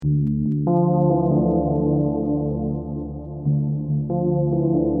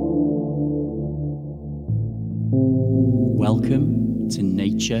Welcome to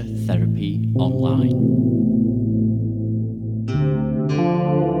Nature Therapy Online.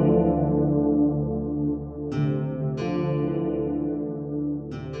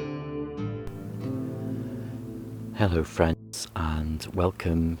 Hello friends, and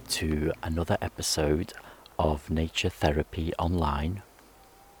welcome to another episode of Nature Therapy Online.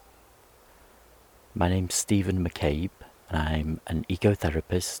 My name's Stephen McCabe, and I'm an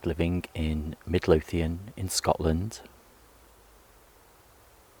ecotherapist living in Midlothian in Scotland.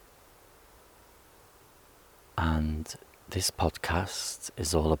 And this podcast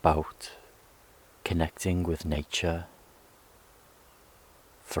is all about connecting with nature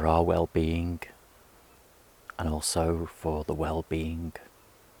for our well-being and also for the well-being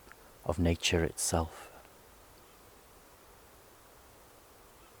of nature itself.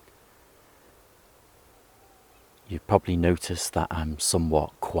 You've probably noticed that I'm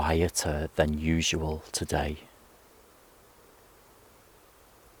somewhat quieter than usual today.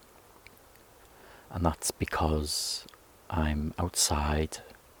 And that's because I'm outside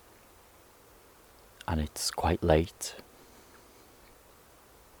and it's quite late.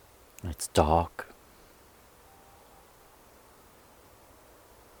 It's dark.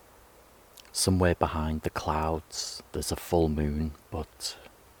 Somewhere behind the clouds there's a full moon, but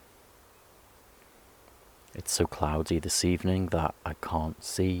it's so cloudy this evening that I can't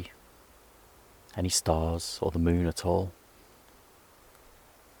see any stars or the moon at all.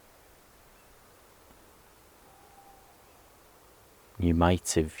 You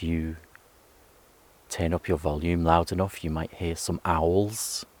might, if you turn up your volume loud enough, you might hear some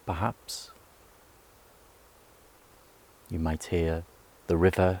owls, perhaps. You might hear the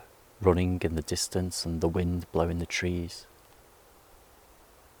river running in the distance and the wind blowing the trees.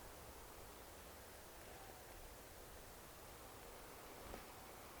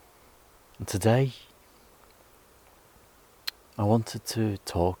 And today, I wanted to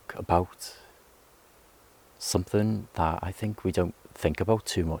talk about something that I think we don't think about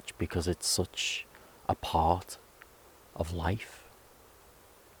too much because it's such a part of life.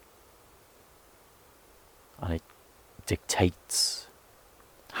 And it dictates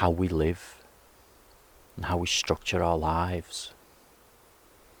how we live and how we structure our lives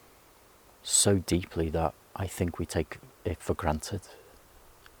so deeply that I think we take it for granted.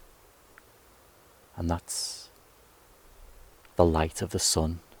 And that's the light of the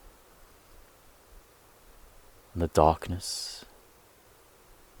sun and the darkness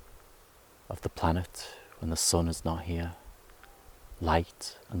of the planet when the sun is not here,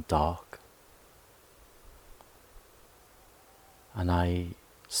 light and dark. And I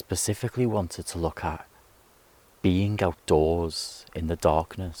specifically wanted to look at being outdoors in the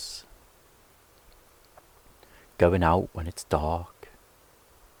darkness, going out when it's dark.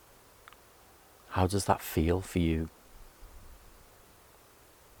 How does that feel for you?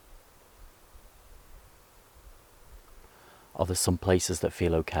 Are there some places that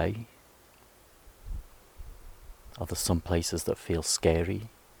feel okay? Are there some places that feel scary?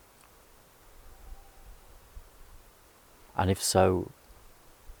 And if so,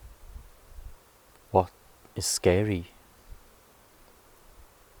 what is scary?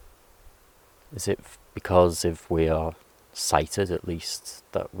 Is it because if we are sighted at least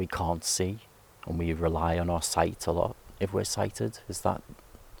that we can't see and we rely on our sight a lot if we're sighted? Is that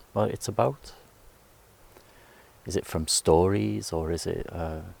what it's about? Is it from stories, or is it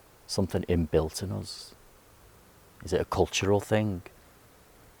something inbuilt in us? Is it a cultural thing?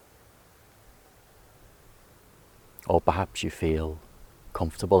 Or perhaps you feel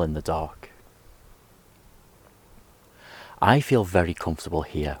comfortable in the dark. I feel very comfortable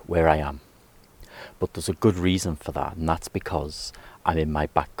here where I am, but there's a good reason for that, and that's because I'm in my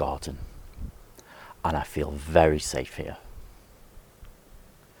back garden and I feel very safe here.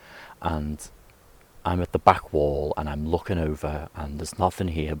 And I'm at the back wall and I'm looking over and there's nothing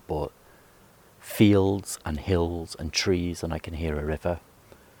here but fields and hills and trees, and I can hear a river.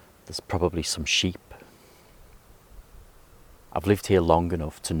 There's probably some sheep. I've lived here long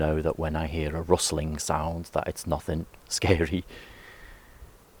enough to know that when I hear a rustling sound that it's nothing scary.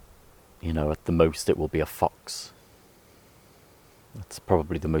 You know, at the most it will be a fox. That's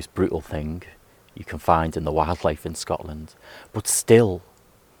probably the most brutal thing you can find in the wildlife in Scotland. But still,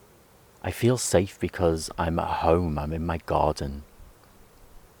 I feel safe because I'm at home, I'm in my garden.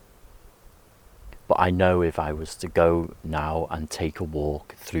 But I know if I was to go now and take a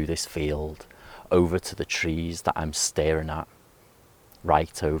walk through this field, over to the trees that I'm staring at,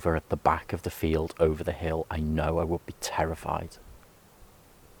 right over at the back of the field, over the hill, I know I would be terrified.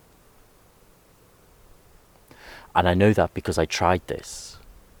 And I know that because I tried this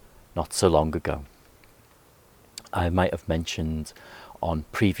not so long ago. I might have mentioned on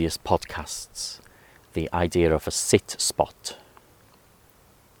previous podcasts the idea of a sit spot.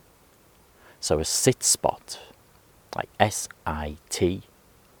 So a sit spot, like SITSPOT,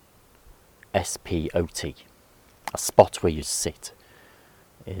 a spot where you sit,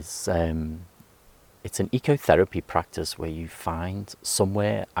 is it's an ecotherapy practice where you find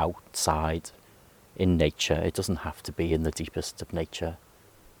somewhere outside in nature. It doesn't have to be in the deepest of nature,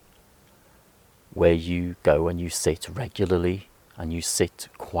 where you go and you sit regularly and you sit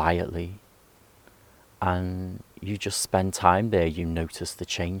quietly and you just spend time there. You notice the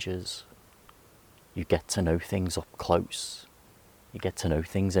changes. You get to know things up close. You get to know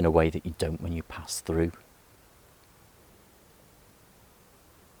things in a way that you don't when you pass through.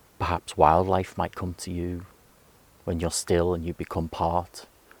 Perhaps wildlife might come to you when you're still and you become part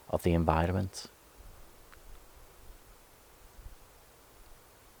of the environment.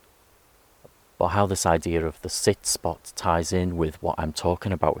 But how this idea of the sit spot ties in with what I'm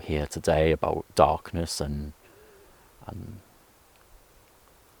talking about here today, about darkness and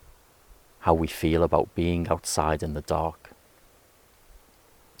how we feel about being outside in the dark,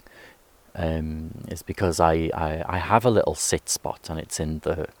 is because I have a little sit spot, and it's in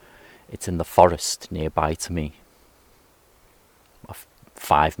the forest nearby to me. A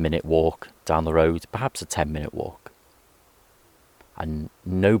 5-minute walk down the road, perhaps a 10-minute walk. And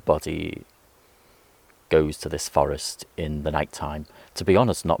nobody goes to this forest in the night time. To be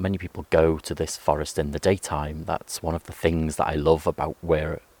honest, not many people go to this forest in the daytime. That's one of the things that I love about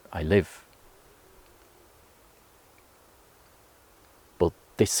where I live. But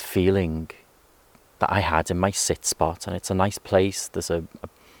this feeling that I had in my sit spot, and it's a nice place, there's a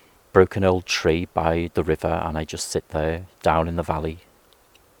broken old tree by the river, and I just sit there down in the valley.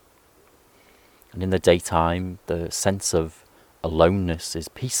 And in the daytime, the sense of aloneness is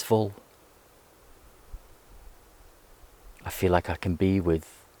peaceful. I feel like I can be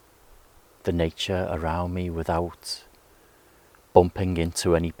with the nature around me without bumping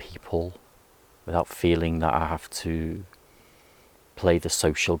into any people, without feeling that I have to play the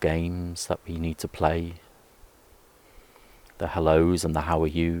social games that we need to play, the hellos and the how are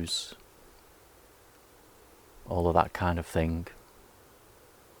yous, all of that kind of thing.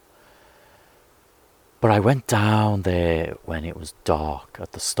 But I went down there when it was dark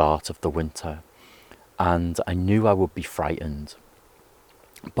at the start of the winter, and I knew I would be frightened,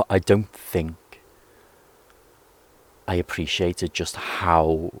 but I don't think I appreciated just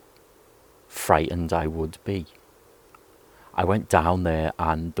how frightened I would be. I went down there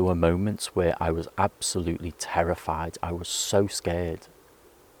and there were moments where I was absolutely terrified. I was so scared.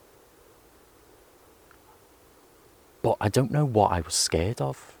 But I don't know what I was scared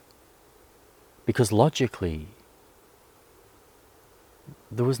of. Because logically,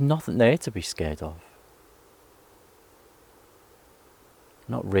 there was nothing there to be scared of.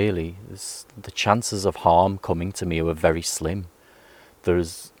 Not really. The chances of harm coming to me were very slim.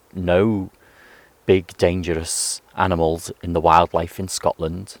 There's no big dangerous animals in the wildlife in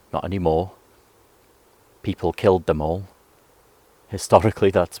Scotland, not anymore. People killed them all.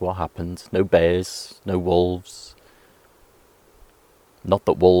 Historically, that's what happened. No bears, no wolves. Not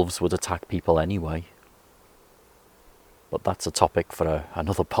that wolves would attack people anyway. But that's a topic for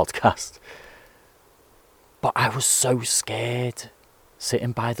another podcast. But I was so scared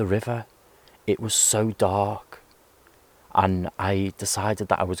sitting by the river. It was so dark. And I decided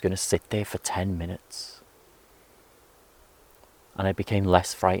that I was going to sit there for 10 minutes. And I became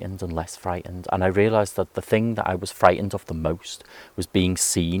less frightened and less frightened. And I realised that the thing that I was frightened of the most was being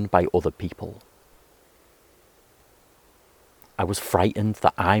seen by other people. I was frightened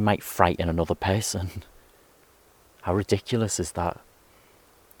that I might frighten another person. How ridiculous is that?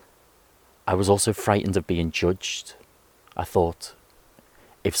 I was also frightened of being judged. I thought,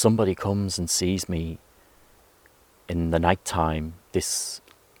 if somebody comes and sees me in the night time, this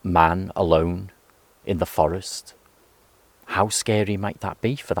man alone in the forest, how scary might that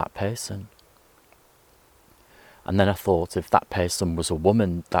be for that person? And then I thought, if that person was a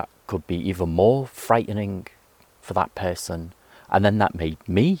woman, that could be even more frightening for that person. And then that made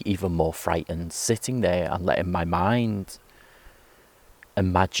me even more frightened, sitting there and letting my mind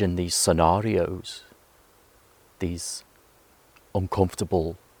imagine these scenarios, these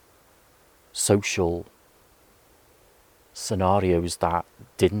uncomfortable social scenarios that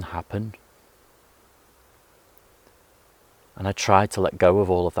didn't happen. And I tried to let go of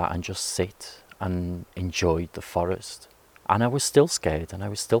all of that and just sit and enjoy the forest. And I was still scared and I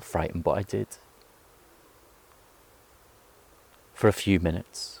was still frightened, but I did. For a few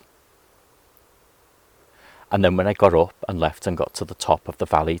minutes. And then when I got up and left and got to the top of the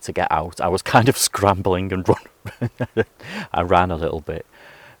valley to get out, I was kind of scrambling and run. I ran a little bit.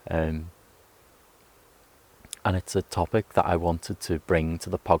 And it's a topic that I wanted to bring to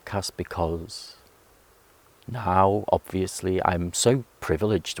the podcast because now, obviously, I'm so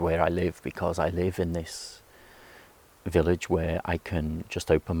privileged where I live, because I live in this village where I can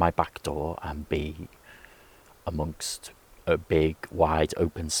just open my back door and be amongst a big, wide,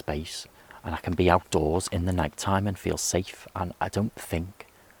 open space. And I can be outdoors in the night time and feel safe. And I don't think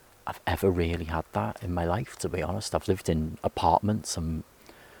I've ever really had that in my life, to be honest. I've lived in apartments and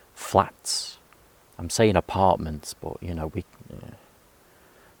flats. I'm saying apartments, but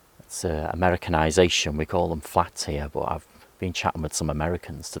it's Americanization. We call them flats here, but I've been chatting with some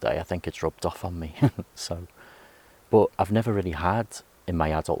Americans today. I think it's rubbed off on me. But I've never really had in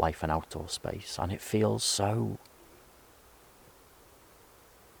my adult life an outdoor space, and it feels so...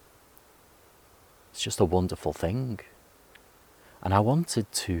 It's just a wonderful thing. And I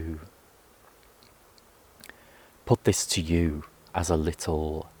wanted to put this to you as a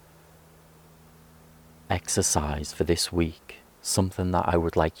little exercise for this week, something that I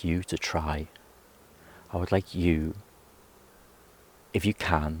would like you to try. I would like you, if you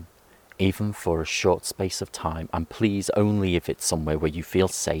can, even for a short space of time, and please only if it's somewhere where you feel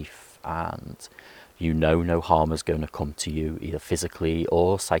safe and you know no harm is going to come to you, either physically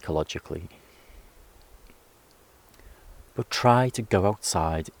or psychologically. But try to go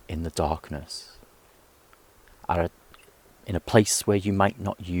outside in the darkness, in a place where you might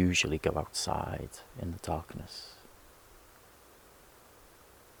not usually go outside in the darkness.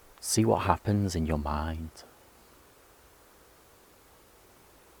 See what happens in your mind.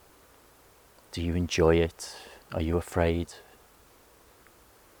 Do you enjoy it? Are you afraid?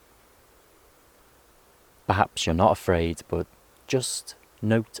 Perhaps you're not afraid, but just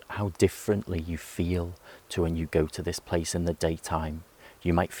note how differently you feel to when you go to this place in the daytime.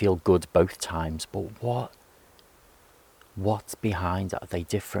 You might feel good both times, but what's behind? Are they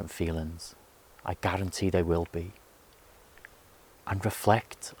different feelings? I guarantee they will be. And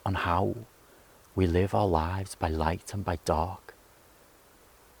reflect on how we live our lives by light and by dark.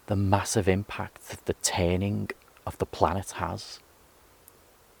 The massive impact that the turning of the planet has,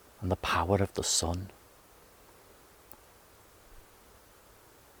 and the power of the sun.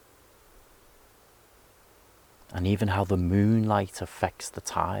 And even how the moonlight affects the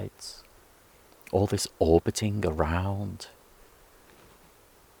tides. All this orbiting around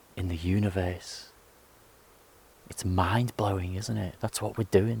in the universe. It's mind-blowing, isn't it? That's what we're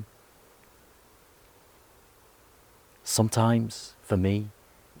doing. Sometimes, for me,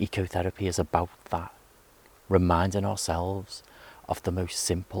 ecotherapy is about that. Reminding ourselves of the most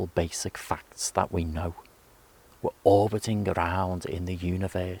simple, basic facts that we know. We're orbiting around in the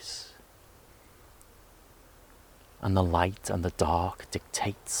universe. And the light and the dark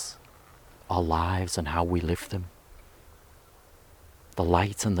dictates our lives and how we live them. The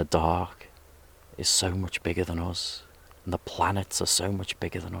light and the dark is so much bigger than us, and the planets are so much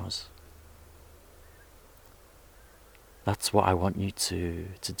bigger than us. That's what I want you to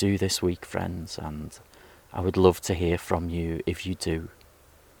do this week, friends, and I would love to hear from you if you do.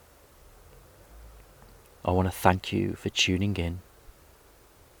 I want to thank you for tuning in.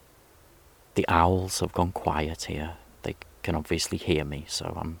 The owls have gone quiet here. They can obviously hear me,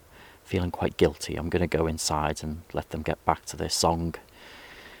 so I'm feeling quite guilty. I'm going to go inside and let them get back to their song,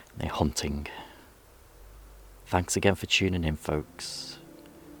 their hunting. Thanks again for tuning in, folks.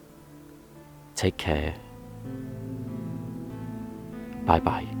 Take care.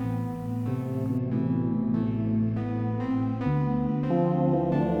 Bye-bye.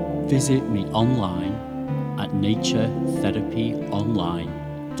 Visit me online at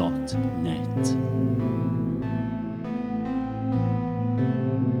naturetherapyonline.net.